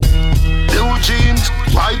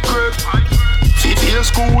white grape. Feel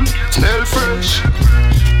school, smell fresh.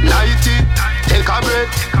 Light it, take a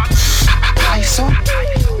breath. I so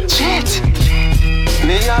jet.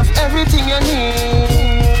 Me have everything you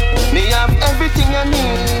need. Me have everything you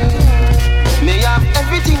need. Me have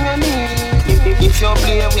everything you need. If you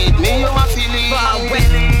play with me, you a feel it.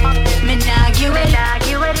 Me nah give it, me nah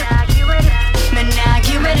give it, me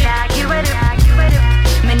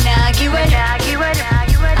nah give it,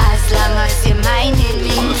 as long as you minding me.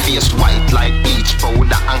 My face white like bleach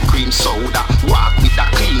powder and cream soda. Walk with a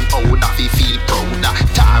clean odor, fi feel prouder.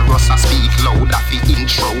 Taros a speak louder, fi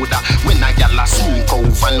intruder. When a gal a sneak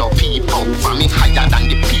over, no peep over. Me higher than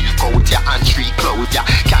the peak out ya and tree cloud ya.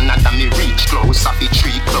 Canada me reach closer, fi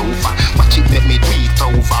tree clover. Watch it make me do it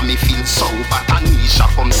over, me feel sober. Tanisha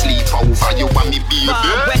come sleep over, you want me baby.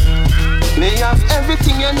 Me have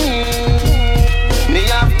everything you need. Me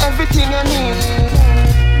have everything you need.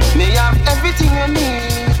 Me have everything you need.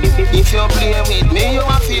 If you play with me, you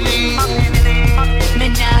a feel it. Me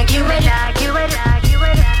nah give it, me nah give it,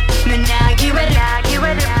 me nah give it,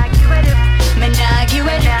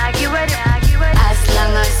 as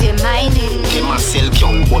long as you minding me. Them a sell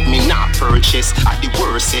young, but me not purchase. At the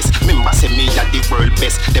worstest, remember say me at the world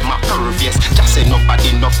best. Them a pervious, just say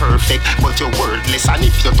nobody no perfect, but you're worthless. And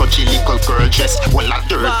if you touch a little girl dress, well a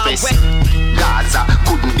dirt best. Gaza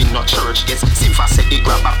couldn't be no church guest. Sifa said they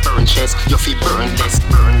grab a burn chest, you feel burnless.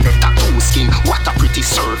 Tattoo skin, what a pretty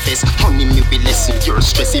surface. Honey, me will lessen your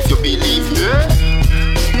stress if you believe me.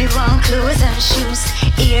 Me want clothes and shoes,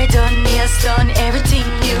 ear done, nails done, everything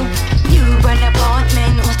new. New brand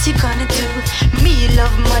apartment, what you gonna do? Me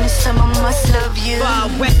love money, so I must love you.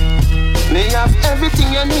 Me have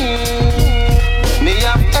everything you need. Me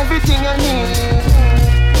have everything you need.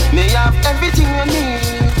 Me have everything you need.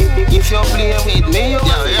 If you play with me, you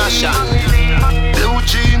blue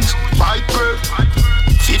jean,